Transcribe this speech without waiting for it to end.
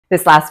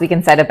This last week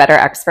inside A Better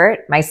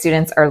Expert, my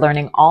students are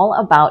learning all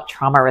about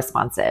trauma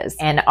responses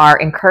and are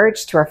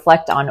encouraged to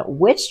reflect on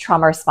which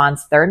trauma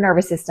response their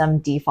nervous system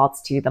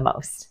defaults to the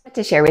most.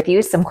 To share with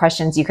you some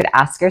questions you could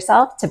ask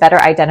yourself to better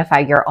identify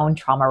your own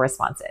trauma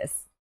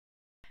responses.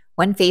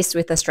 When faced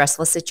with a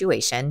stressful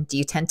situation, do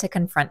you tend to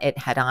confront it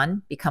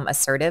head-on, become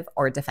assertive,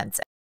 or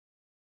defensive?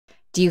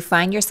 Do you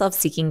find yourself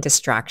seeking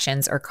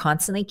distractions or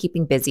constantly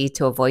keeping busy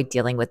to avoid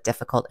dealing with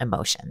difficult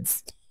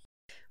emotions?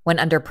 When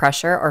under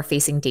pressure or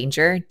facing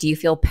danger, do you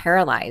feel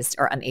paralyzed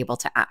or unable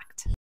to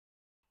act?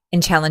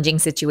 In challenging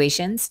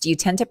situations, do you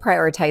tend to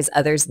prioritize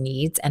others'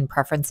 needs and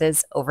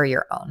preferences over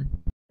your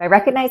own? By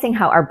recognizing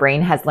how our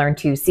brain has learned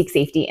to seek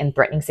safety in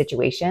threatening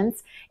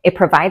situations, it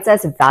provides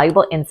us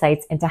valuable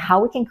insights into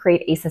how we can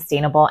create a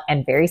sustainable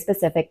and very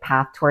specific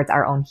path towards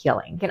our own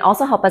healing. It can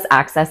also help us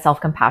access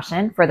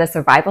self-compassion for the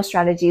survival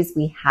strategies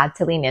we had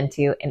to lean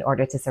into in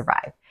order to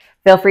survive.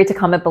 Feel free to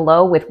comment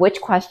below with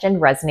which question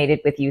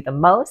resonated with you the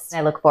most.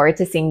 I look forward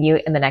to seeing you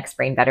in the next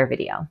Brain Better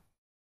video.